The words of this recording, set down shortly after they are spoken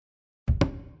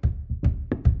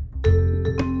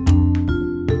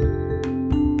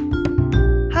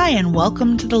Hi, and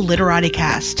welcome to the Literati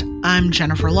Cast. I'm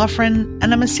Jennifer Luffrin,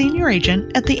 and I'm a senior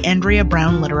agent at the Andrea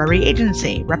Brown Literary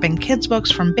Agency, repping kids' books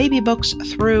from baby books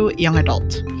through young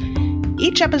adult.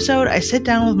 Each episode, I sit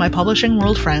down with my publishing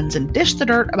world friends and dish the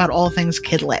dirt about all things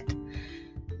kid lit.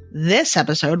 This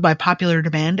episode, by popular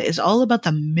demand, is all about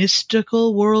the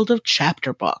mystical world of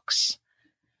chapter books.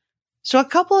 So a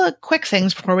couple of quick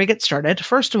things before we get started.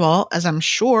 First of all, as I'm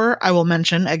sure I will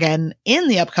mention again in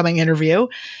the upcoming interview,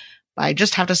 I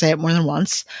just have to say it more than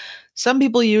once, some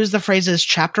people use the phrases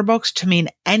chapter books to mean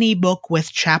any book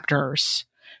with chapters.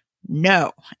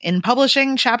 No. In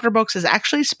publishing, chapter books is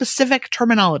actually specific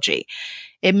terminology.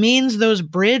 It means those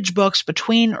bridge books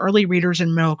between early readers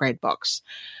and middle grade books.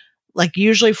 Like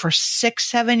usually for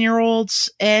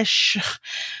 6-7-year-olds-ish,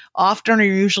 often are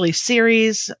usually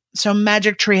series. So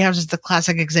Magic Tree House is the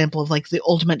classic example of like the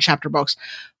ultimate chapter books.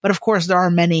 But of course, there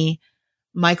are many.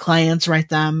 My clients write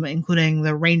them, including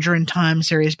the Ranger in Time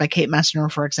series by Kate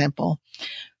Messner, for example.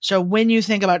 So when you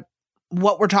think about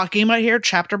what we're talking about here,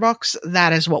 chapter books,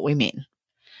 that is what we mean.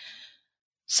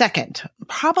 Second,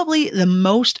 probably the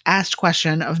most asked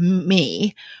question of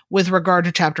me with regard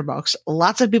to chapter books,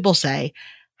 lots of people say,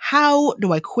 how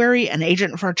do I query an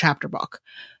agent for a chapter book?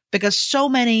 Because so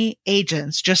many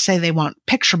agents just say they want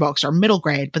picture books or middle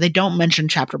grade, but they don't mention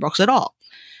chapter books at all.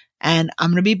 And I'm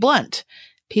going to be blunt.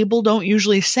 People don't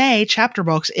usually say chapter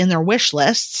books in their wish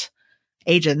lists,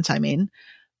 agents, I mean,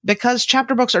 because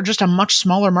chapter books are just a much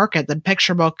smaller market than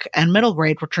picture book and middle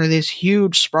grade, which are these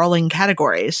huge sprawling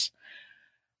categories.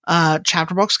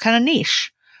 Chapter books kind of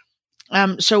niche.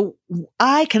 So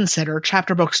I consider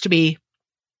chapter books to be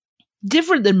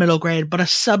different than middle grade, but a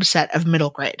subset of middle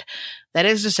grade. That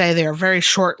is to say, they are very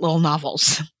short little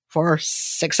novels for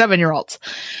 6-7-year-olds.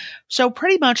 So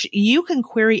pretty much you can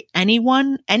query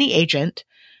anyone, any agent,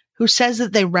 who says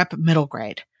that they rep middle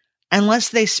grade, unless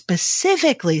they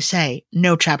specifically say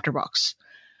no chapter books.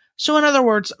 So in other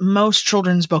words, most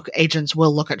children's book agents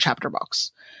will look at chapter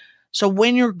books. So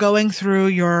when you're going through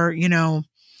your,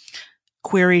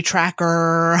 query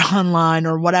tracker online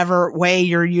or whatever way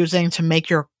you're using to make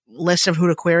your list of who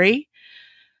to query,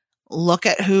 look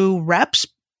at who reps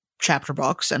chapter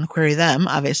books and query them,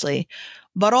 obviously.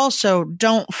 But also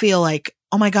don't feel like,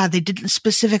 oh my God, they didn't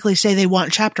specifically say they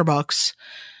want chapter books.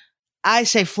 I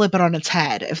say flip it on its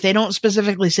head. If they don't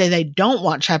specifically say they don't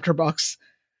want chapter books,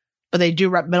 but they do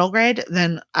rep middle grade,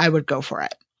 then I would go for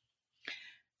it.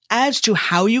 As to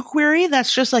how you query,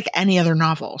 that's just like any other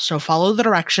novel. So follow the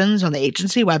directions on the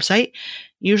agency website.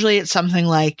 Usually it's something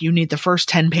like you need the first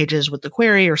 10 pages with the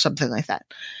query or something like that.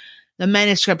 The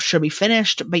manuscript should be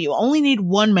finished, but you only need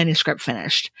one manuscript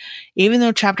finished. Even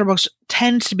though chapter books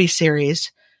tend to be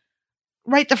series,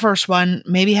 write the first one,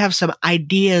 maybe have some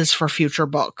ideas for future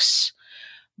books,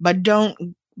 but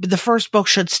the first book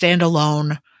should stand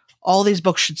alone. All these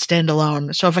books should stand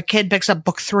alone. So if a kid picks up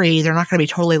book 3, they're not going to be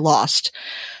totally lost.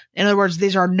 In other words,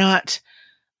 these are not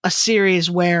a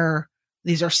series where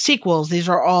these are sequels. These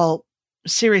are all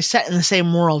series set in the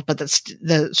same world, but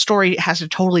the story has to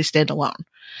totally stand alone.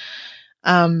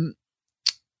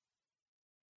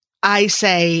 I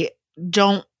say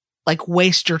don't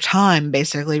waste your time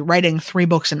basically writing 3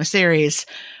 books in a series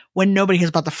when nobody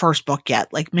has bought the first book yet.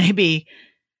 Like maybe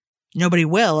nobody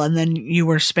will, and then you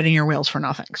were spinning your wheels for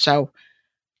nothing. So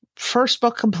first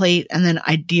book complete and then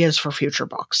ideas for future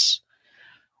books.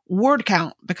 Word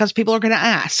count, because people are going to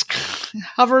ask,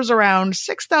 hovers around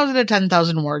 6,000 to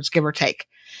 10,000 words, give or take.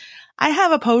 I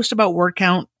have a post about word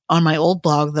count on my old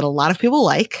blog that a lot of people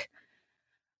like.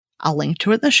 I'll link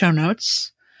to it in the show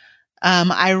notes.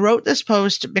 I wrote this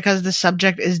post because the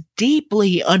subject is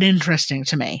deeply uninteresting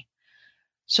to me.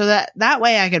 So that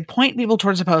way I could point people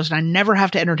towards the post and I never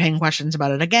have to entertain questions about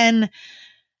it again.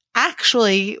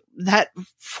 Actually, that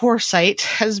foresight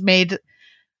has made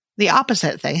the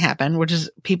opposite thing happen, which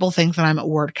is people think that I'm a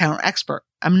word count expert.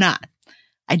 I'm not.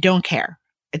 I don't care.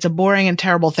 It's a boring and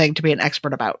terrible thing to be an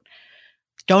expert about.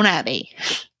 Don't at me.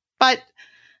 But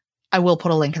I will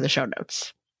put a link in the show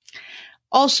notes.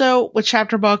 Also, with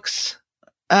chapter books,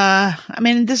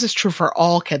 this is true for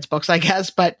all kids' books, I guess,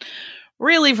 but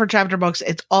really for chapter books,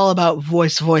 it's all about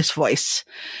voice.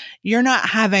 You're not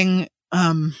having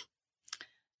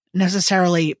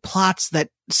necessarily plots that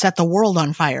set the world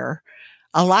on fire.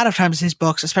 A lot of times these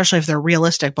books, especially if they're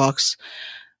realistic books,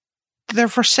 they're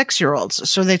for 6-year-olds,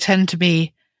 so they tend to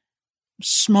be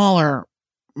smaller,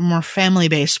 more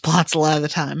family-based plots a lot of the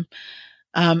time.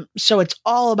 So it's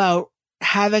all about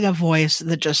having a voice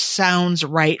that just sounds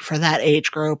right for that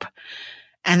age group.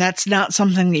 And that's not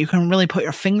something that you can really put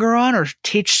your finger on or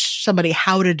teach somebody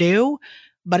how to do.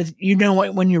 but you know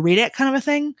what when you read it kind of a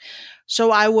thing.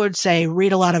 So I would say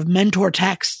read a lot of mentor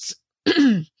texts,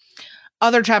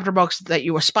 other chapter books that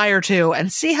you aspire to,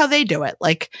 and see how they do it.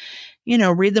 Like,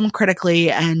 read them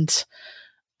critically and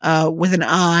with an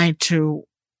eye to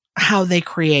how they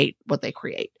create what they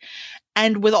create.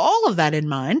 And with all of that in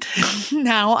mind,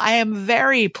 now I am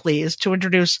very pleased to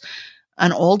introduce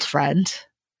an old friend.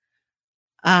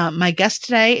 My guest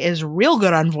today is real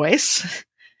good on voice.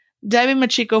 Debbi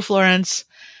Michiko Florence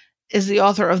is the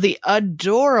author of the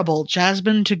adorable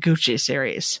Jasmine Taguchi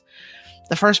series.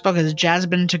 The first book is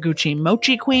Jasmine Taguchi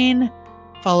Mochi Queen,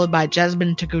 followed by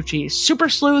Jasmine Taguchi Super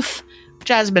Sleuth,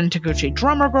 Jasmine Taguchi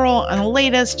Drummer Girl, and the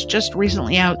latest, just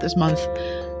recently out this month,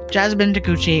 Jasmine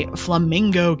Taguchi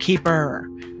Flamingo Keeper.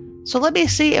 So let me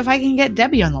see if I can get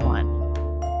Debbi on the line.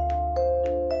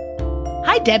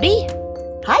 Hi,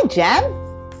 Debbi. Hi, Jen.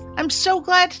 I'm so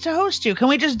glad to host you. Can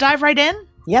we just dive right in?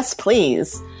 Yes,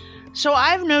 please. So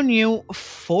I've known you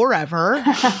forever,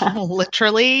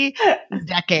 literally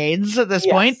decades at this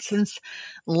point, since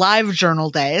live journal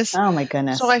days. Oh, my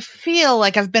goodness. So I feel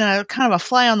like I've been a kind of a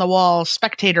fly on the wall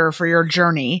spectator for your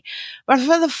journey. But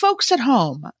for the folks at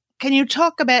home, can you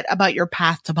talk a bit about your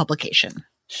path to publication?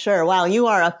 Sure. Wow, you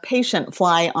are a patient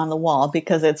fly on the wall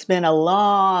because it's been a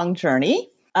long journey.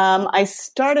 I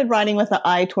started writing with an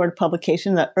eye toward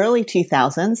publication in the early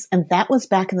 2000s, and that was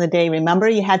back in the day. Remember,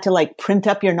 you had to print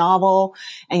up your novel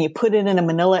and you put it in a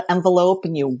manila envelope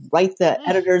and you write the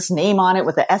editor's name on it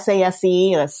with a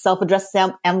SASE, a self-addressed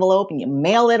envelope, and you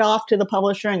mail it off to the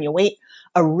publisher and you wait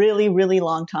a really, really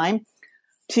long time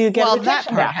to get a rejection that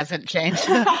part back. hasn't changed.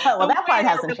 Well, that part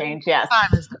hasn't changed, yes.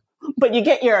 But you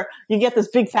get this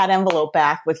big fat envelope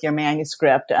back with your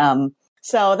manuscript.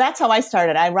 So that's how I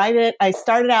started. I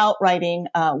started out writing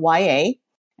YA,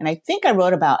 and I think I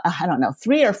wrote about,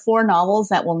 3 or 4 novels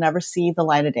that will never see the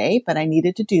light of day, but I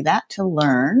needed to do that to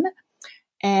learn.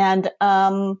 And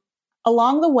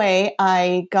along the way,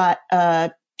 I got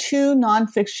 2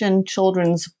 nonfiction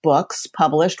children's books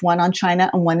published, one on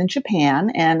China and one in Japan.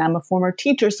 And I'm a former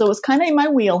teacher, so it was kind of in my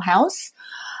wheelhouse,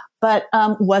 but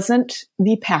wasn't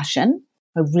the passion.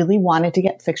 I really wanted to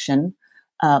get fiction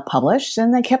published,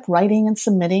 and I kept writing and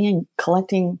submitting and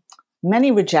collecting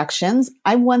many rejections.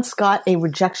 I once got a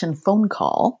rejection phone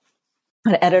call.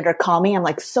 An editor called me. I'm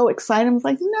so excited. I was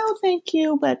like, no, thank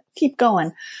you, but keep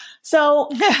going. So,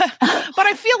 but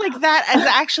I feel like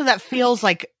that feels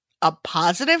like a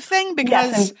positive thing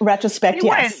because yes, in retrospect,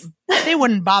 yes. They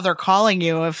wouldn't bother calling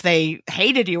you if they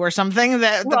hated you or something.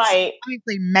 That's right.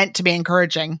 obviously meant to be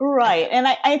encouraging. Right. And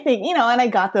I think, and I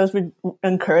got those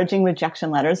encouraging rejection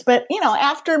letters. But,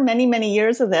 after many, many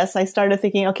years of this, I started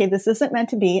thinking, okay, this isn't meant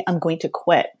to be. I'm going to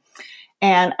quit.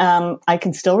 And I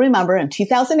can still remember in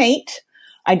 2008,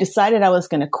 I decided I was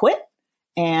going to quit.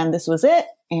 And this was it.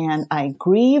 And I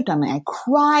grieved. I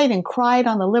cried and cried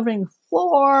on the living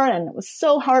floor, and it was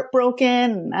so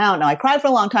heartbroken. I don't know. I cried for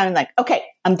a long time and okay,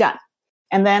 I'm done.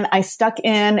 And then I stuck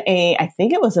in I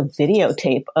think it was a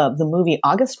videotape of the movie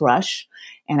August Rush.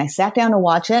 And I sat down to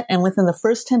watch it. And within the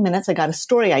first 10 minutes, I got a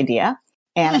story idea,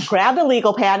 and I grabbed a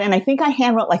legal pad, and I think I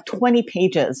handwrote 20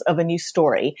 pages of a new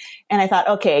story. And I thought,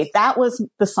 okay, that was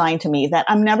the sign to me that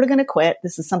I'm never going to quit.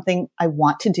 This is something I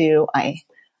want to do.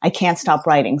 I can't stop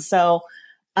writing. So,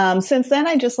 since then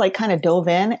I just kind of dove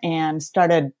in and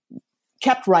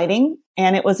kept writing.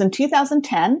 And it was in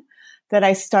 2010 that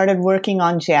I started working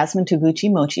on Jasmine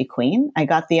Taguchi Mochi Queen. I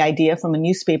got the idea from a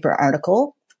newspaper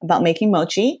article about making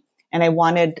mochi. And I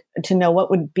wanted to know what it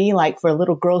would be like for a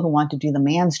little girl who wanted to do the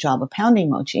man's job of pounding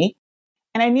mochi.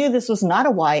 And I knew this was not a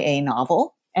YA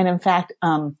novel. And in fact,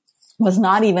 was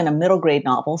not even a middle grade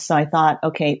novel. So I thought,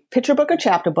 okay, picture book or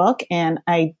chapter book. And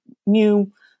I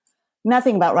knew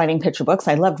nothing about writing picture books.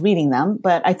 I loved reading them,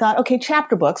 but I thought, okay,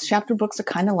 chapter books. Chapter books are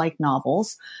kind of like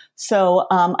novels. So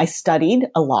I studied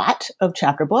a lot of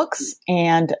chapter books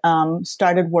and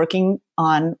started working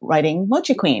on writing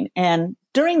Mochi Queen. And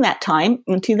during that time,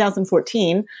 in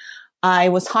 2014, I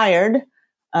was hired.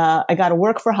 I got a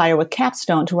work for hire with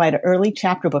Capstone to write an early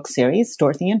chapter book series,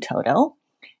 Dorothy and Toto.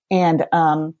 And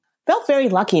felt very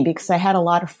lucky because I had a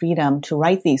lot of freedom to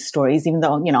write these stories, even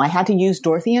though, I had to use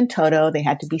Dorothy and Toto. They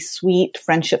had to be sweet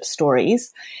friendship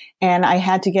stories. And I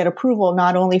had to get approval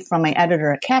not only from my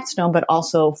editor at Capstone, but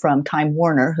also from Time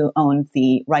Warner, who owned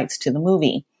the rights to the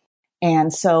movie.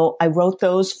 And so I wrote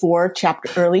those 4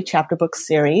 early chapter book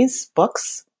series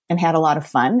books and had a lot of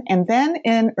fun. And then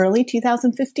in early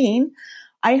 2015,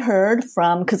 I heard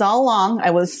because all along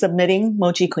I was submitting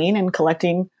Mochi Queen and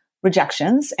collecting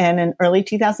rejections. And in early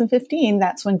 2015,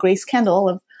 that's when Grace Kendall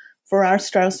of Farrar,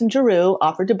 Straus and Giroux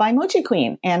offered to buy Mochi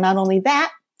Queen. And not only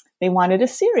that, they wanted a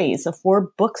series, a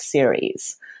 4-book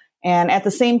series. And at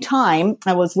the same time,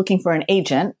 I was looking for an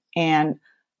agent, and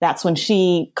that's when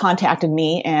she contacted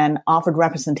me and offered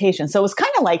representation. So it was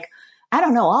kind of like, I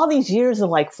don't know, all these years of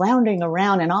like floundering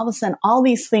around, and all of a sudden all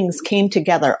these things came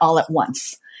together all at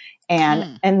once.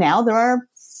 And now there are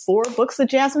 4 books of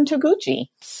Jasmine Toguchi,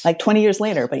 like 20 years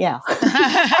later, but yeah.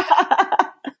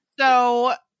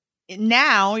 So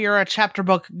now you're a chapter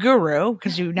book guru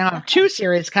because you now have 2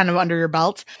 series kind of under your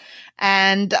belt.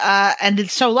 And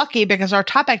it's so lucky because our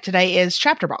topic today is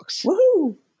chapter books.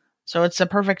 Woohoo! So it's a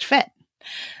perfect fit.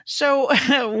 So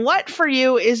what for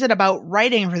you is it about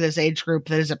writing for this age group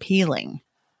that is appealing?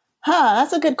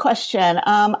 That's a good question.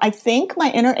 I think my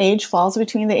inner age falls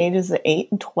between the ages of 8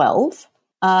 and 12.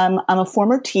 I'm a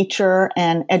former teacher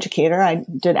and educator. I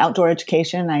did outdoor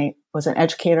education. I was an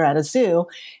educator at a zoo.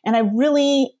 And I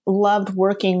really loved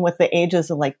working with the ages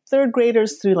of like 3rd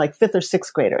graders through like 5th or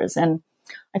 6th graders. And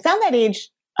I found that age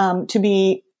to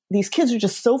be, these kids are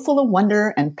just so full of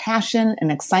wonder and passion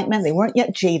and excitement. They weren't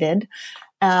yet jaded.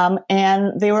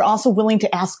 And they were also willing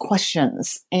to ask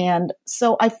questions. And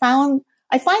so I find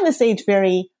this age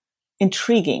very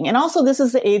intriguing. And also this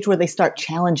is the age where they start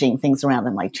challenging things around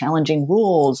them, like challenging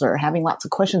rules or having lots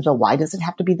of questions. Well, why does it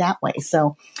have to be that way?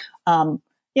 So,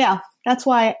 yeah, that's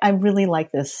why I really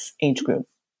like this age group.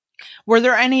 Were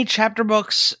there any chapter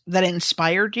books that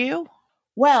inspired you?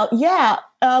 Well, yeah.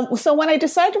 So when I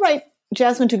decided to write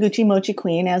Jasmine Toguchi Mochi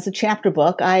Queen as a chapter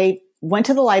book, I went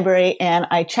to the library and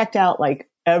I checked out like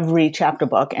every chapter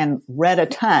book and read a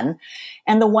ton.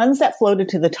 And the ones that floated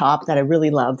to the top that I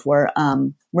really loved were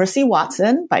Mercy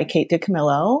Watson by Kate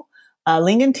DiCamillo,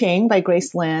 Ling and Ting by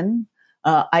Grace Lin,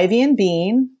 Ivy and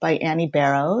Bean by Annie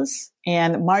Barrows,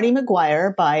 and Marty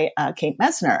McGuire by Kate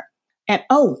Messner. And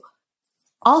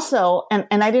also,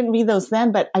 and I didn't read those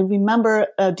then, but I remember,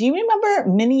 do you remember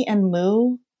Minnie and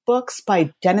Moo books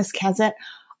by Dennis Kazet?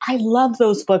 I love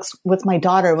those books with my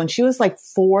daughter. When she was like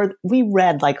 4, we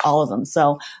read like all of them.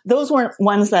 So those weren't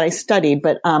ones that I studied,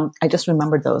 but I just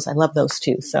remembered those. I love those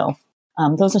too. So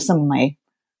those are some of my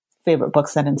favorite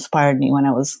books that inspired me when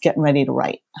I was getting ready to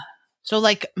write. So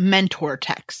like mentor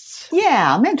texts.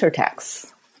 Yeah, mentor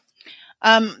texts.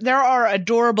 There are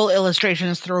adorable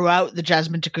illustrations throughout the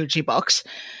Jasmine Toguchi books.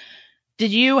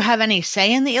 Did you have any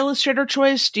say in the illustrator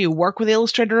choice? Do you work with the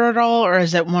illustrator at all, or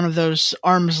is it one of those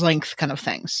arm's length kind of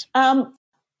things?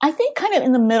 I think kind of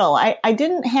in the middle. I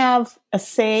didn't have a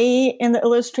say in the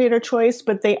illustrator choice,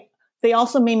 but they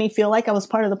also made me feel like I was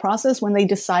part of the process. When they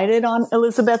decided on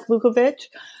Elizabeth Vukovic,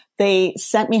 they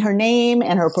sent me her name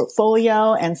and her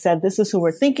portfolio and said, this is who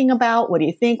we're thinking about. What do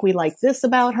you think? We like this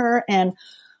about her. And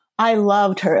I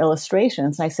loved her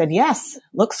illustrations. I said, yes,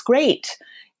 looks great.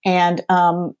 And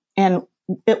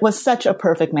it was such a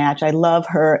perfect match. I love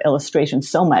her illustration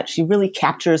so much. She really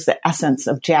captures the essence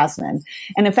of Jasmine.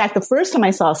 And in fact, the first time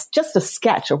I saw just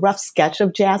a rough sketch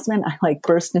of Jasmine, I like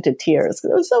burst into tears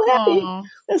because I was so happy. Aww.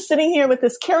 I was sitting here with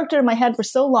this character in my head for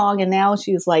so long, and now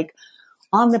she's like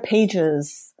on the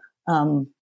pages,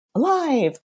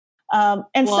 alive.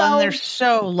 And they're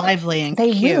so lively and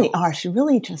they cute. Really are. She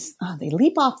really just, they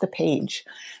leap off the page.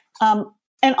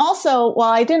 And also,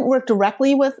 while I didn't work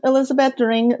directly with Elizabeth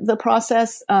during the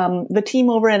process, the team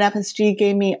over at FSG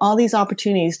gave me all these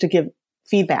opportunities to give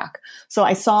feedback. So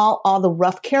I saw all the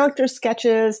rough character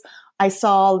sketches. I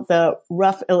saw the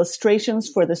rough illustrations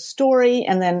for the story,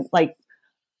 and then like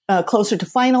closer to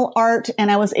final art.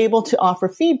 And I was able to offer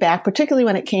feedback, particularly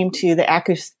when it came to the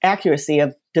accuracy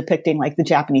of depicting like the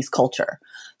Japanese culture.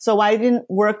 So I didn't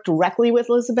work directly with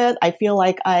Elizabeth. I feel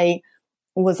like I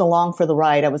was along for the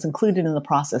ride. I was included in the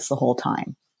process the whole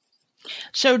time.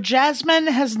 So Jasmine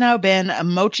has now been a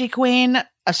mochi queen,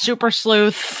 a super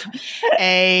sleuth,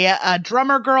 a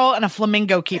drummer girl, and a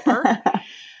flamingo keeper.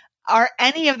 Are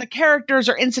any of the characters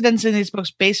or incidents in these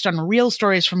books based on real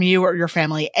stories from you or your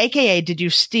family? AKA, did you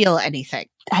steal anything?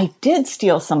 I did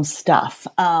steal some stuff.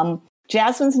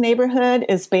 Jasmine's neighborhood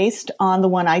is based on the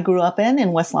one I grew up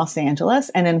in West Los Angeles.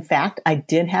 And in fact, I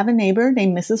did have a neighbor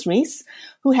named Mrs. Reese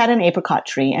who had an apricot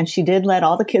tree, and she did let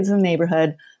all the kids in the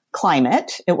neighborhood climb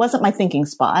it. It wasn't my thinking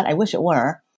spot. I wish it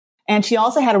were. And she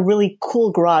also had a really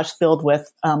cool garage filled with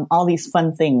all these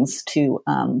fun things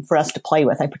for us to play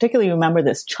with. I particularly remember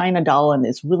this China doll and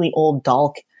this really old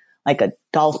doll, like a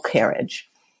doll carriage.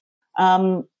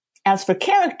 As for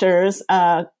characters,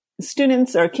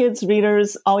 students or kids,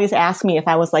 readers always ask me if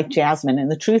I was like Jasmine.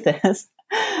 And the truth is,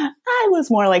 I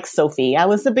was more like Sophie. I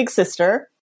was the big sister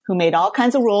who made all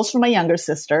kinds of rules for my younger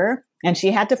sister, and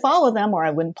she had to follow them or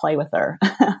I wouldn't play with her.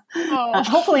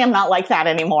 Hopefully I'm not like that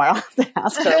anymore. I'll have to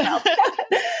ask her about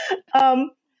that.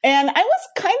 And I was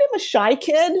kind of a shy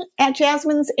kid at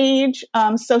Jasmine's age.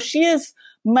 So she is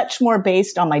much more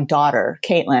based on my daughter,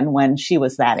 Caitlin, when she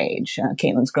was that age.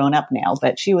 Caitlin's grown up now,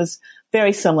 but she was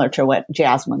very similar to what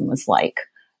Jasmine was like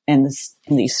in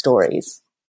these stories.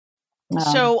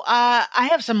 So I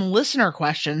have some listener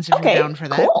questions if you're down for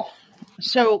that. Cool.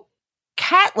 So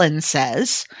Catlin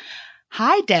says,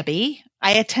 "Hi, Debbie.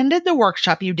 I attended the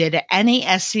workshop you did at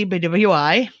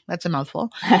NESCBWI, that's a mouthful,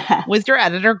 with your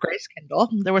editor, Grace Kendall.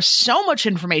 There was so much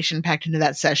information packed into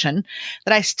that session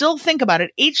that I still think about it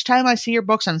each time I see your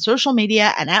books on social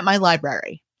media and at my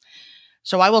library."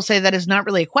 So I will say that is not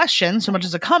really a question so much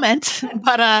as a comment,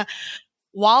 but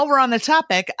while we're on the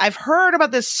topic, I've heard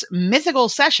about this mythical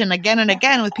session again and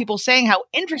again with people saying how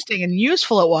interesting and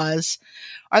useful it was.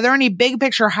 Are there any big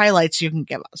picture highlights you can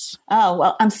give us? Oh,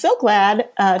 well, I'm so glad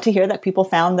to hear that people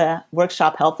found the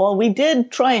workshop helpful. We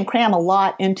did try and cram a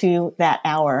lot into that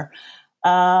hour.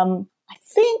 I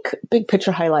think big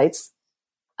picture highlights.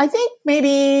 I think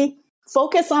maybe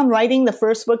focus on writing the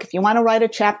first book. If you want to write a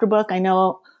chapter book, I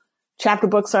know chapter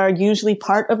books are usually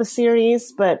part of a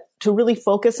series, but to really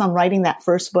focus on writing that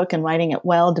first book and writing it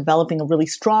well, developing a really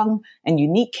strong and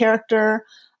unique character,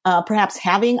 perhaps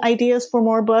having ideas for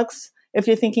more books if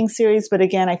you're thinking series. But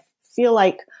again, I feel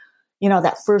like,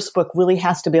 that first book really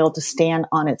has to be able to stand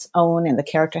on its own and the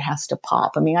character has to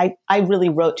pop. I mean, I really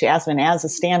wrote Jasmine as a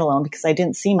standalone because I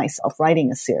didn't see myself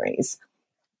writing a series.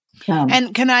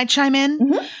 And can I chime in?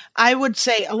 Mm-hmm. I would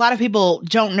say a lot of people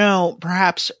don't know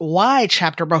perhaps why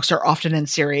chapter books are often in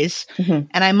series. Mm-hmm.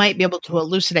 And I might be able to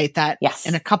elucidate that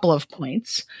in a couple of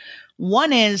points.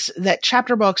 One is that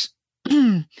chapter books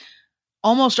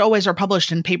almost always are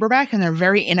published in paperback and they're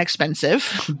very inexpensive.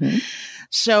 Mm-hmm.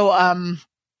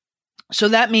 So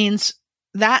that means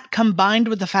that combined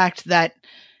with the fact that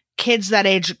kids that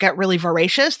age get really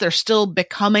voracious, they're still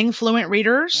becoming fluent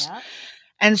readers. Yeah.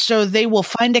 And so they will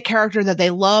find a character that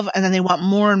they love and then they want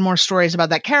more and more stories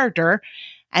about that character.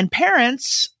 And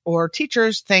parents or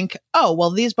teachers think, oh,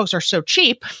 well, these books are so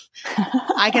cheap.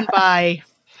 I can buy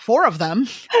 4 of them.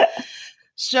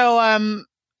 So,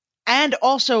 and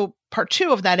also part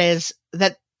 2 of that is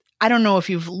that I don't know if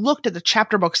you've looked at the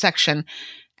chapter book section.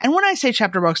 And when I say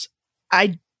chapter books,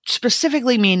 I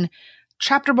specifically mean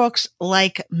chapter books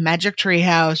like Magic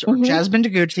Treehouse or Jasmine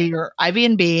Taguchi or Ivy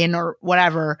and Bean or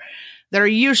whatever that are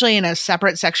usually in a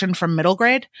separate section from middle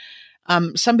grade.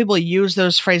 Some people use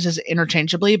those phrases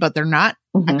interchangeably, but they're not.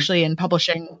 Actually, in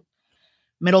publishing,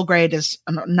 middle grade is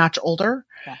a notch older.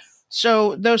 Yes.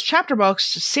 So those chapter books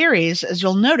series, as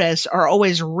you'll notice, are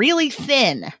always really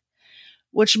thin,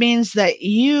 which means that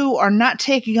you are not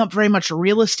taking up very much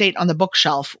real estate on the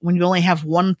bookshelf when you only have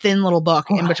one thin little book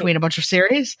in between a bunch of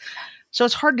series. So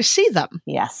it's hard to see them.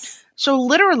 Yes. So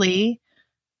literally,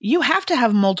 you have to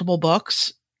have multiple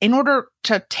books in order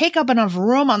to take up enough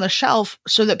room on the shelf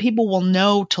so that people will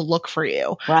know to look for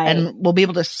you and will be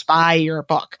able to spy your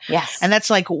book. Yes. And that's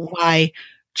like why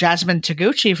Jasmine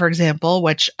Taguchi, for example,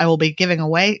 which I will be giving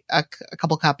away a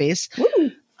couple copies.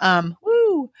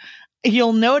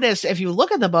 You'll notice if you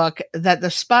look at the book that the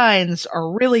spines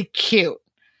are really cute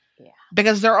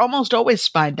because they're almost always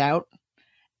spined out.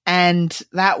 And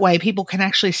that way people can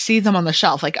actually see them on the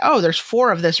shelf. Like, oh, there's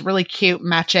 4 of this really cute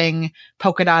matching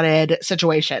polka dotted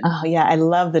situation. Oh yeah. I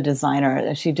love the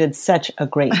designer. She did such a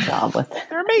great job with it.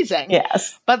 They're amazing.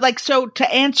 Yes. But like, so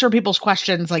to answer people's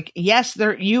questions, like, yes,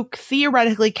 you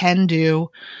theoretically can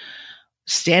do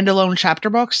standalone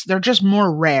chapter books. They're just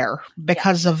more rare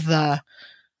because of the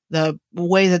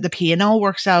way that the P&L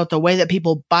works out, the way that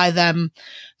people buy them,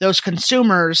 those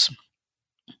consumers.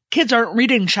 Kids aren't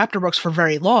reading chapter books for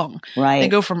very long. Right. They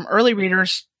go from early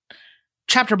readers,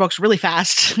 chapter books really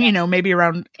fast, maybe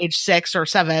around age 6 or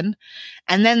 7.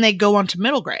 And then they go on to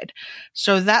middle grade.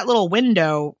 So that little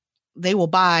window, they will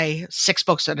buy 6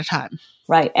 books at a time.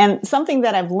 Right. And something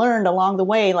that I've learned along the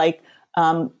way, like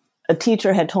a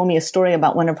teacher had told me a story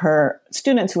about one of her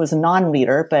students who was a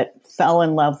non-reader, but fell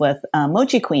in love with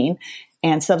Mochi Queen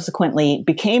and subsequently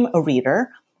became a reader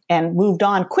and moved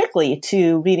on quickly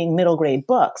to reading middle grade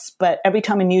books. But every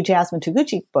time a new Jasmine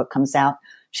Taguchi book comes out,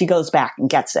 she goes back and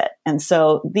gets it. And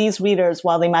so these readers,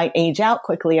 while they might age out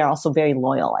quickly, are also very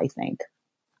loyal, I think.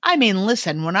 I mean,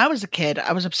 listen, when I was a kid,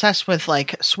 I was obsessed with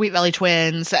like Sweet Valley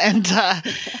Twins and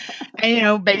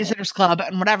Babysitter's Club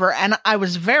and whatever. And I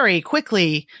was very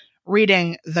quickly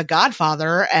reading The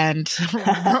Godfather and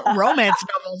romance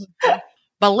novels.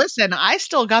 But listen, I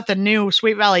still got the new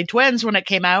Sweet Valley Twins when it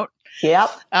came out.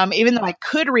 Yep. Even though I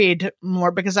could read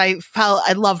more because I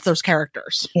loved those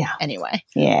characters. Yeah. Anyway.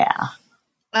 Yeah.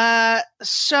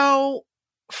 So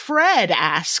Fred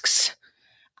asks,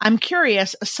 I'm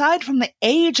curious, aside from the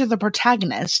age of the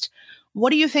protagonist, what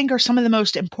do you think are some of the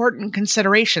most important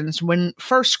considerations when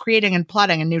first creating and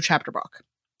plotting a new chapter book?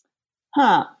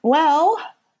 Well,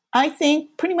 I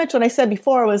think pretty much what I said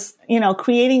before was,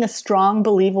 creating a strong,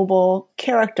 believable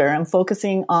character and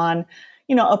focusing on,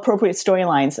 appropriate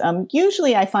storylines.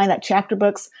 Usually I find that chapter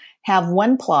books have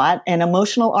one plot, an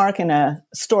emotional arc, and a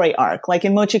story arc. Like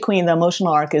in Mochi Queen, the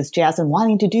emotional arc is Jasmine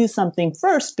wanting to do something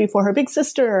first before her big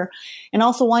sister, and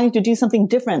also wanting to do something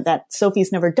different that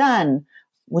Sophie's never done,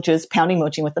 which is pounding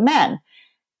Mochi with the men.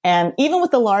 And even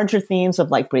with the larger themes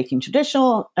of like breaking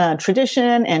tradition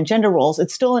and gender roles,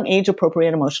 it's still an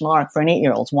age-appropriate emotional arc for an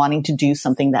 8-year-old wanting to do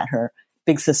something that her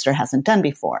big sister hasn't done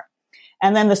before.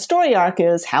 And then the story arc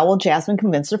is, how will Jasmine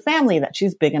convince her family that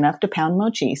she's big enough to pound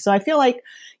Mochi? So I feel like,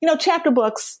 chapter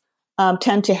books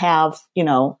tend to have,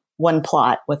 one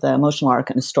plot with an emotional arc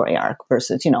and a story arc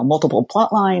versus, multiple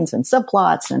plot lines and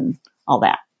subplots and all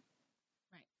that.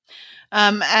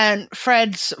 And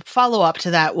Fred's follow-up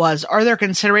to that was, are there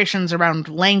considerations around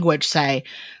language, say,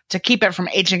 to keep it from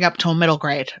aging up to a middle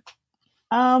grade?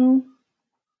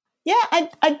 Yeah,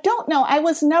 I don't know. I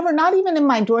was never, not even in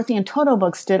my Dorothy and Toto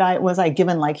books was I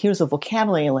given like, here's a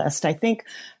vocabulary list. I think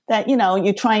that,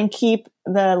 you try and keep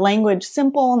the language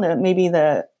simple and maybe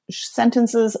the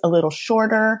sentences a little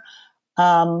shorter.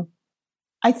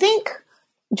 I think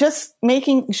just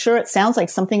making sure it sounds like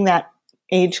something that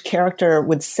age character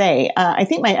would say. I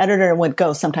think my editor would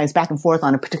go sometimes back and forth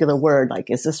on a particular word.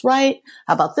 Like, is this right?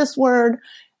 How about this word?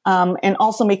 And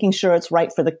also making sure it's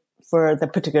right for the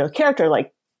particular character.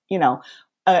 Like, an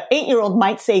 8-year-old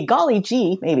might say, golly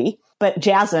gee, maybe, but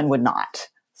Jasmine would not.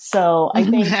 So I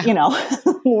think,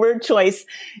 word choice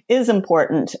is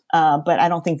important. But I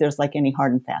don't think there's like any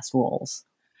hard and fast rules.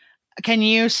 Can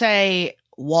you say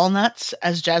walnuts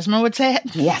as Jasmine would say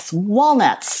it? Yes,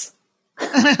 walnuts.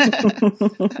 I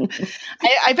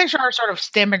picture her sort of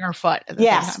stamping her foot at the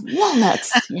same time.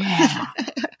 Walnuts. Yeah.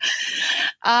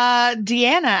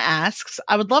 Deanna asks,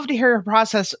 I would love to hear your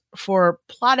process for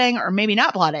plotting or maybe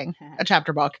not plotting a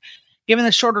chapter book. Given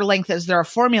the shorter length, is there a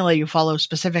formula you follow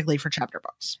specifically for chapter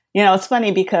books? It's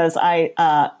funny because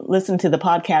I listened to the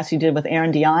podcast you did with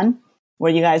Aaron Dion,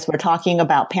 where you guys were talking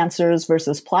about pantsers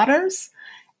versus plotters.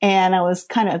 And I was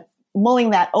kind of mulling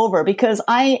that over because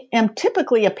I am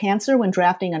typically a pantser when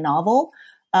drafting a novel.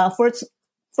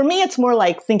 For me, it's more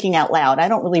like thinking out loud. I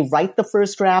don't really write the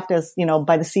first draft as,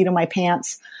 by the seat of my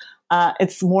pants.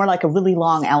 It's more like a really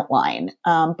long outline.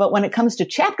 But when it comes to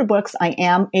chapter books, I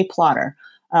am a plotter.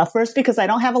 First, because I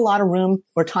don't have a lot of room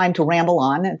or time to ramble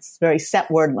on. It's very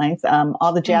set word length.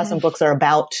 All the Jasmine books are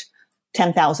about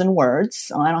 10,000 words.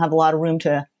 So I don't have a lot of room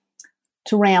to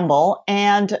ramble.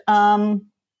 And,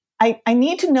 I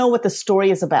need to know what the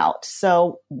story is about.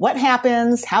 So what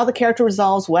happens, how the character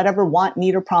resolves whatever want,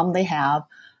 need, or problem they have.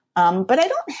 But I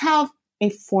don't have a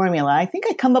formula. I think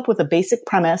I come up with a basic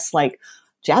premise like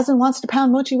Jasmine wants to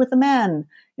pound Mochi with the men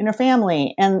in her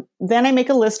family. And then I make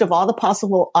a list of all the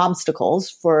possible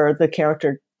obstacles for the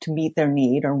character to meet their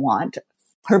need or want.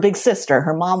 Her big sister,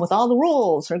 her mom with all the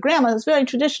rules, her grandma is very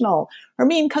traditional, her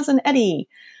mean cousin Eddie.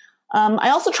 I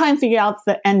also try and figure out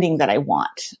the ending that I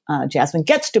want. Jasmine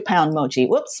gets to pound Mochi.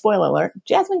 Whoops, spoiler alert.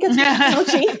 Jasmine gets to pound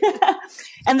Mochi.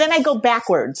 And then I go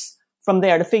backwards from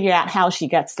there to figure out how she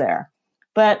gets there.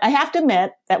 But I have to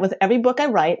admit that with every book I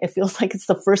write, it feels like it's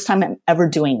the first time I'm ever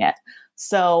doing it.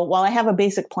 So while I have a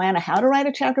basic plan of how to write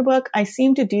a chapter book, I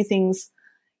seem to do things,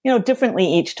 differently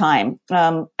each time.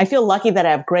 I feel lucky that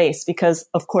I have Grace because,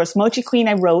 of course, Mochi Queen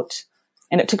I wrote,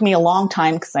 and it took me a long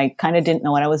time because I kind of didn't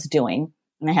know what I was doing.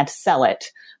 And I had to sell it.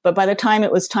 But by the time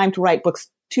it was time to write books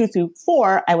 2 through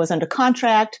 4, I was under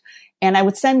contract and I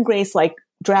would send Grace like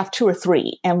draft 2 or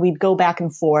 3 and we'd go back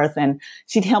and forth and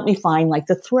she'd help me find like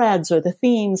the threads or the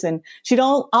themes. And she'd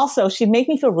make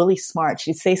me feel really smart.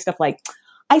 She'd say stuff like,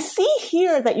 I see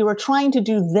here that you were trying to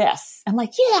do this. I'm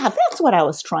like, yeah, that's what I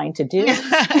was trying to do.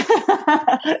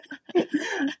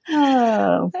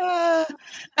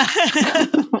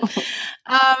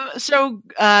 So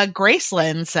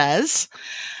Gracelyn says,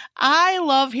 I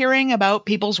love hearing about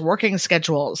people's working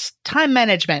schedules, time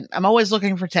management. I'm always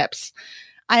looking for tips.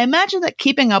 I imagine that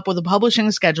keeping up with a publishing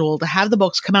schedule to have the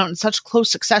books come out in such close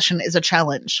succession is a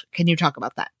challenge. Can you talk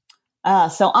about that?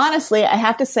 So honestly, I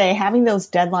have to say having those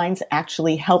deadlines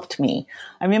actually helped me.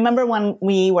 I remember when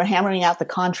we were hammering out the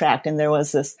contract and there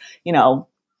was this,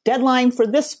 deadline for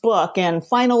this book and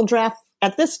final draft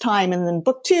at this time and then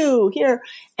book 2 here.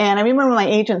 And I remember my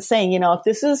agent saying, if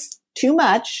this is too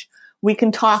much, we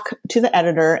can talk to the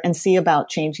editor and see about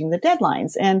changing the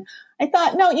deadlines. And I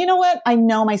thought, no, you know what? I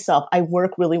know myself. I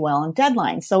work really well on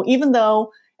deadlines. So even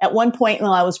though at one point,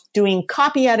 I was doing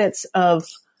copy edits of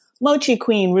Mochi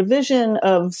Queen, revision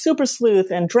of Super Sleuth,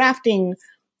 and drafting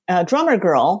Drummer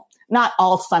Girl, not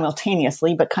all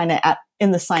simultaneously, but kind of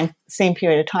in the same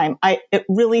period of time. It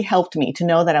really helped me to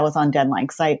know that I was on deadline,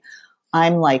 because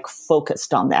I'm like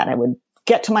focused on that. I would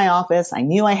get to my office. I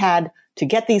knew I had to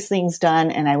get these things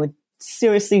done, and I would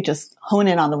seriously just hone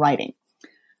in on the writing.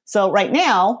 So right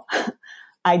now,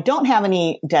 I don't have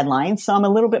any deadlines, so I'm a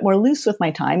little bit more loose with my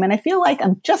time, and I feel like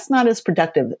I'm just not as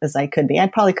productive as I could be. I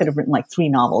probably could have written like 3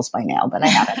 novels by now, but I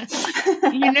haven't.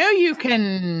 You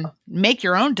can make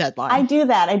your own deadline. I do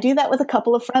that. I do that with a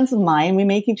couple of friends of mine. We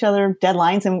make each other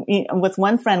deadlines, and with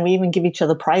one friend, we even give each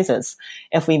other prizes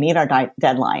if we meet our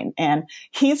deadline. And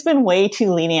he's been way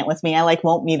too lenient with me. I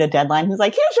won't meet a deadline. He's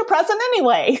like, "Here's your present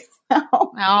anyway."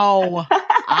 Oh,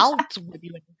 I'll whip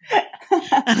you.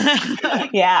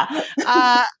 Yeah.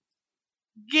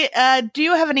 Do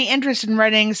you have any interest in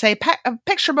writing, say,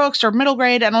 picture books or middle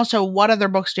grade? And also, what other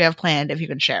books do you have planned, if you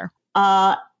could share?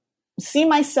 See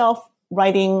myself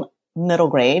writing middle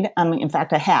grade. In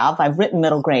fact, I've written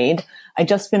middle grade. I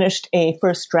just finished a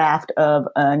first draft of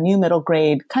a new middle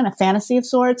grade kind of fantasy of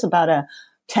sorts about a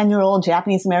 10-year-old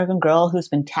Japanese American girl who's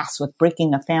been tasked with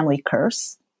breaking a family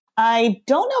curse. I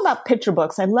don't know about picture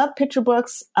books. I love picture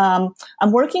books. I'm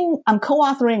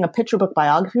co-authoring a picture book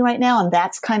biography right now, and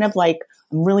that's kind of like,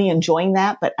 I'm really enjoying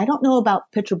that, but I don't know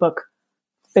about picture book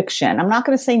fiction. I'm not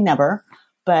going to say never,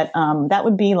 but that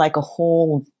would be like a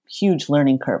whole huge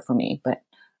learning curve for me. But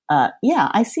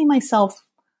I see myself,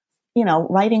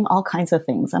 writing all kinds of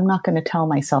things. I'm not going to tell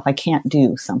myself I can't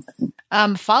do something.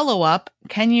 Follow up.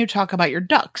 Can you talk about your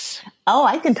ducks? Oh,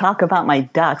 I can talk about my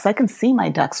ducks. I can see my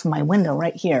ducks from my window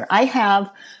right here. I have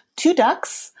 2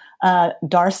 ducks,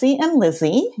 Darcy and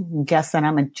Lizzie. Guess that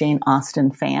I'm a Jane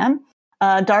Austen fan.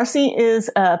 Darcy is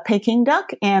a Peking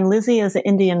duck, and Lizzie is an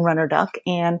Indian runner duck,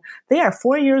 and they are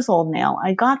 4 years old now.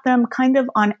 I got them kind of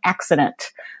on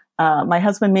accident. My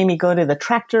husband made me go to the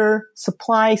Tractor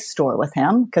Supply store with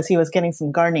him because he was getting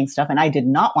some gardening stuff, and I did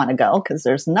not want to go because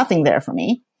there's nothing there for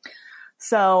me.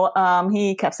 So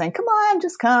he kept saying, "Come on,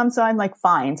 just come." So I'm like,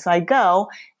 fine. So I go,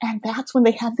 and that's when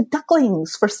they had the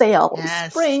ducklings for sale in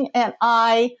spring, and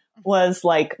I was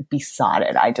like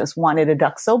besotted. I just wanted a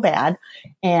duck so bad.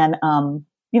 And,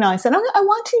 I said, I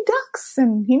want 2 ducks.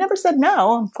 And he never said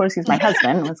no. Of course, he's my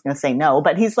husband. I was going to say no,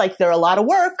 but he's like, they're a lot of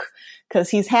work because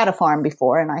he's had a farm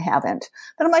before and I haven't.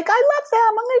 But I'm like, I love them.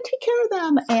 I'm going to take care of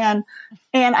them.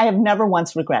 And I have never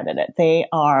once regretted it. They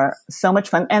are so much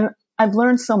fun. And I've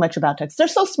learned so much about ducks. They're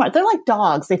so smart. They're like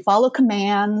dogs. They follow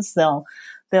commands. They'll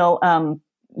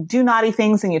do naughty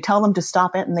things and you tell them to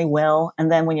stop it and they will.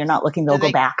 And then when you're not looking, they'll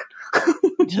go back.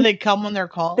 Do they come when they're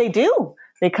called? They do.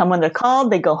 They come when they're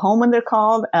called. They go home when they're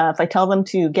called. If I tell them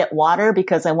to get water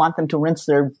because I want them to rinse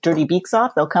their dirty beaks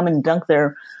off, they'll come and dunk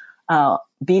their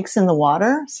beaks in the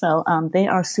water. So they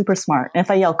are super smart. And if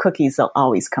I yell cookies, they'll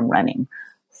always come running.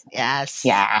 Yes.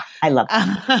 Yeah, I love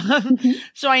them.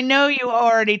 So I know you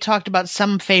already talked about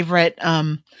some favorite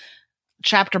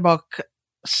chapter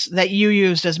books that you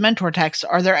used as mentor text.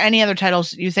 Are there any other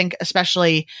titles you think,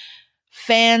 especially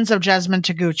fans of Jasmine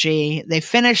Taguchi, they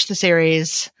finished the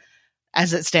series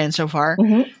as it stands so far,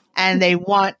 and they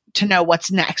want to know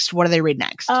what's next? What do they read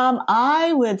next?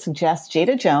 I would suggest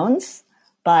Jada Jones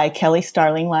by Kelly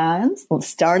Starling Lyons,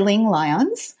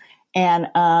 and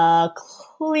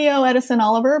Cleo Edison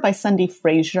Oliver by Sunday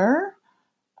Frazier.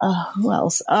 Who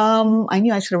else? I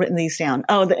knew I should have written these down.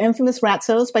 Oh, The Infamous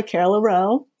Ratsos by Carol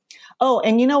Rowe. Oh,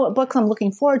 and you know what books I'm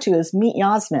looking forward to is Meet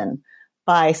Yasmin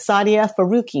by Sadia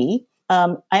Faruqi.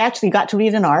 I actually got to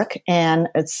read an arc, and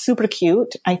it's super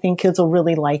cute. I think kids will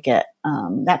really like it.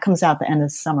 That comes out the end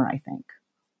of summer, I think.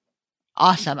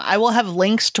 Awesome. I will have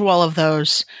links to all of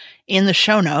those in the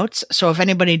show notes. So if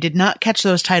anybody did not catch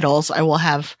those titles, I will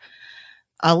have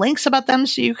links about them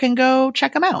so you can go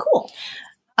check them out. Cool.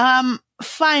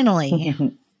 Finally,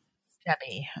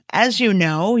 Debbi, as you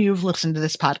know, you've listened to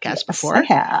this podcast before. I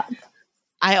have.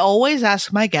 I always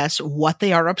ask my guests what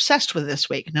they are obsessed with this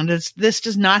week. Now, this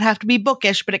does not have to be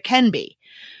bookish, but it can be.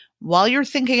 While you're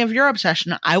thinking of your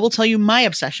obsession, I will tell you my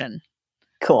obsession.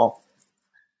 Cool.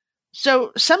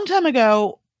 So, some time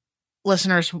ago,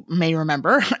 listeners may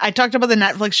remember, I talked about the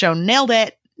Netflix show Nailed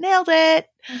It,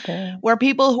 okay. Where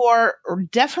people who are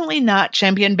definitely not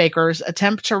champion bakers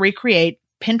attempt to recreate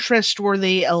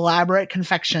Pinterest-worthy elaborate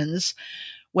confections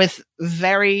with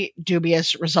very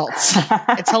dubious results.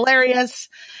 It's hilarious.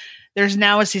 There's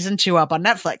now a season 2 up on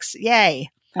Netflix.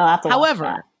 Yay.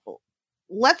 However,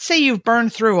 let's say you've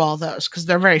burned through all those because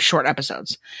they're very short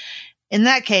episodes. In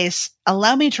that case,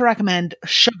 allow me to recommend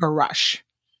Sugar Rush.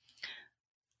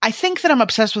 I think that I'm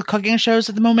obsessed with cooking shows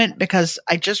at the moment because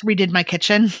I just redid my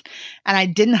kitchen and I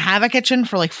didn't have a kitchen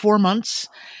for like 4 months.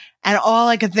 And all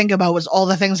I could think about was all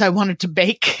the things I wanted to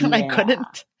bake and I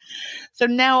couldn't. So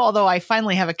now, although I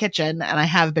finally have a kitchen and I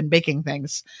have been baking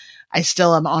things, I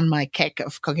still am on my kick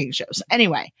of cooking shows.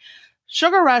 Anyway,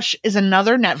 Sugar Rush is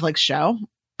another Netflix show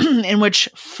in which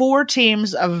 4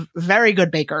 teams of very good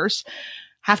bakers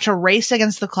have to race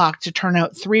against the clock to turn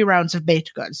out 3 rounds of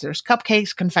baked goods. There's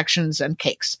cupcakes, confections, and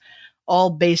cakes,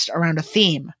 all based around a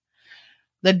theme.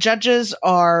 The judges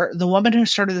are the woman who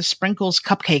started the Sprinkles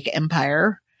cupcake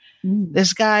empire,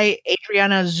 this guy,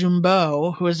 Adriana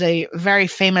Zumbo, who is a very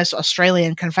famous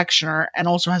Australian confectioner and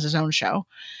also has his own show,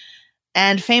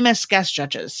 and famous guest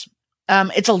judges.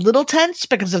 It's a little tense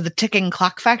because of the ticking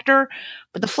clock factor,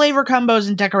 but the flavor combos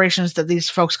and decorations that these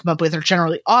folks come up with are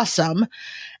generally awesome.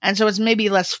 And so it's maybe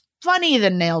less funny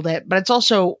than Nailed It, but it's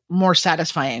also more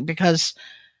satisfying because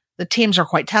the teams are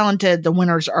quite talented. The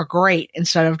winners are great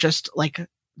instead of just like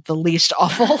the least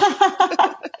awful.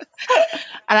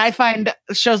 And I find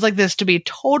shows like this to be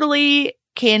totally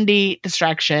candy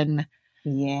distraction.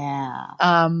 Yeah.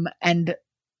 And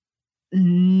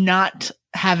not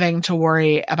having to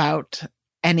worry about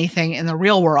anything in the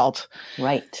real world.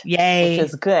 Right. Yay. Which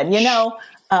is good. You know,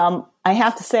 I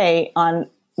have to say on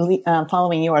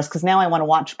following yours, because now I want to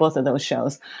watch both of those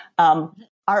shows.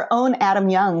 Our own Adam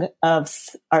Young of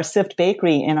our Sift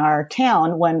Bakery in our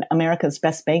town won America's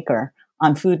Best Baker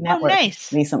on Food Network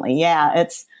recently. Yeah,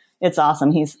 it's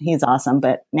awesome. He's awesome.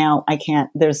 But now I can't,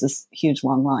 there's this huge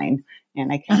long line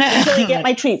and I can't really get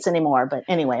my treats anymore. But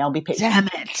anyway, I'll be patient. Damn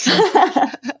it.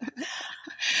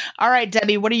 All right,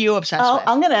 Debbie, what are you obsessed with?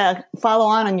 I'm going to follow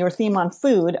on your theme on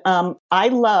food. I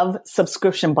love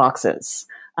subscription boxes.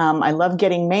 I love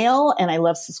getting mail and I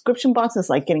love subscription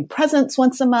boxes, like getting presents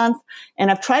once a month.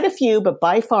 And I've tried a few, but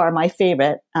by far my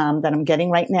favorite that I'm getting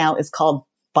right now is called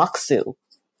Bokksu.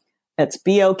 It's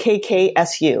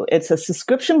Bokksu. It's a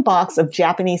subscription box of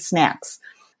Japanese snacks.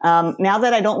 Now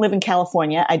that I don't live in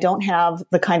California, I don't have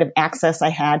the kind of access I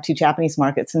had to Japanese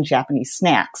markets and Japanese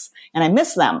snacks, and I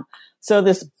miss them. So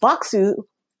this Bokksu,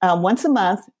 once a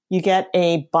month, you get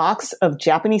a box of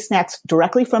Japanese snacks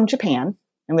directly from Japan,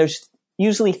 and there's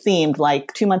usually themed,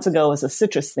 like 2 months ago was a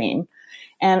citrus theme.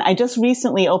 And I just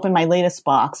recently opened my latest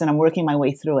box, and I'm working my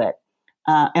way through it.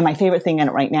 And my favorite thing in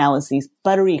it right now is these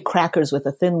buttery crackers with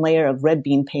a thin layer of red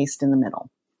bean paste in the middle.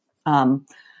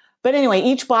 But anyway,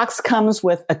 each box comes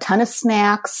with a ton of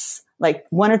snacks, like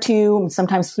 1 or 2,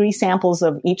 sometimes 3 samples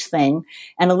of each thing,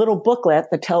 and a little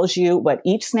booklet that tells you what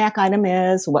each snack item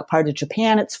is, what part of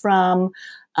Japan it's from,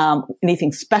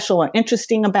 anything special or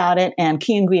interesting about it, and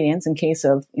key ingredients in case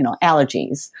of,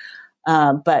 allergies.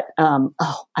 But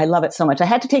I love it so much. I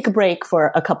had to take a break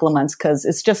for a couple of months because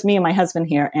it's just me and my husband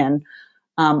here, and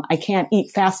I can't eat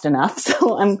fast enough.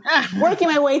 So I'm working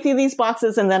my way through these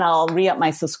boxes, and then I'll re-up my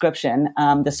subscription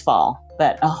this fall.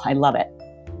 But I love it.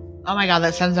 Oh my God,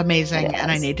 that sounds amazing.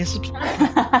 And I need to subscribe.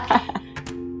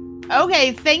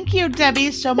 Okay, thank you,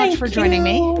 Debbie, so much for joining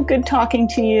me. Good talking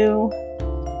to you.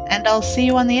 And I'll see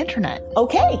you on the internet.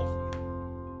 Okay.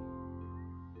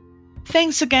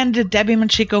 Thanks again to Debbie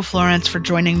Michiko Florence for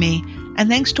joining me, and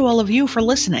thanks to all of you for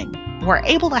listening. We're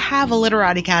able to have a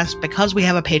Literati Cast because we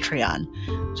have a Patreon.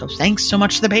 So thanks so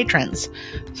much to the patrons.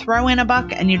 Throw in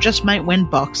 $1 and you just might win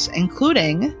books,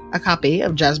 including a copy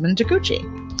of Jasmine Takuchi.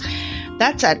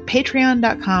 That's at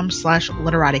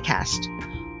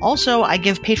patreon.com/literaticast. Also, I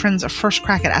give patrons a first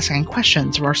crack at asking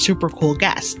questions of our super cool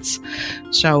guests.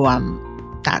 So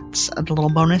that's a little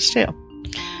bonus too.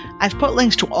 I've put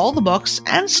links to all the books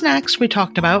and snacks we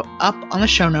talked about up on the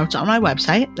show notes on my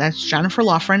website. That's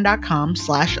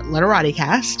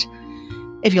jenniferlaughran.com/literaticast.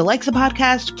 If you like the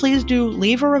podcast, please do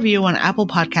leave a review on Apple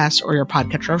Podcasts or your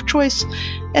podcatcher of choice.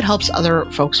 It helps other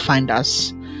folks find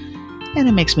us, and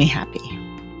it makes me happy.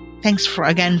 Thanks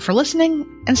again for listening,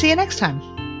 and see you next time.